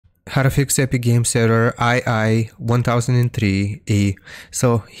How to fix Epic Games error II-E1003.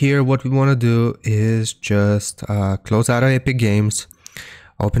 So here what we want to do is just close out of Epic Games,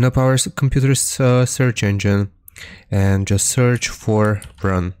 open up our computer's search engine, and just search for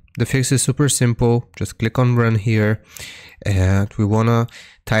run. The fix is super simple. Just click on run here, and we want to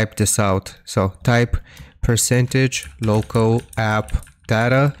type this out. So type percentage local app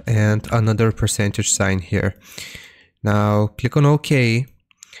data and another percentage sign here. Now click on OK,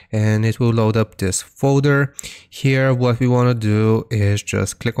 and it will load up this folder. Here what we want to do is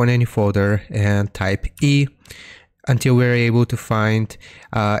just click on any folder and type E until we're able to find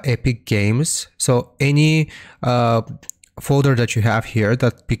Epic Games. So any folder that you have here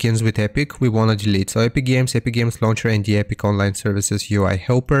that begins with Epic, we want to delete. So Epic Games Launcher, and the Epic Online Services UI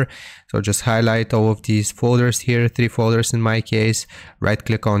Helper. So just highlight all of these folders here, 3 folders in my case, right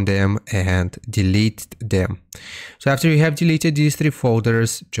click on them and delete them. So after you have deleted these 3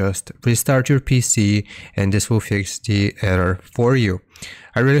 folders, just restart your PC and this will fix the error for you.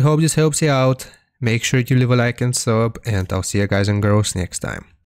 I really hope this helps you out. Make sure you leave a like and sub, and I'll see you guys and girls next time.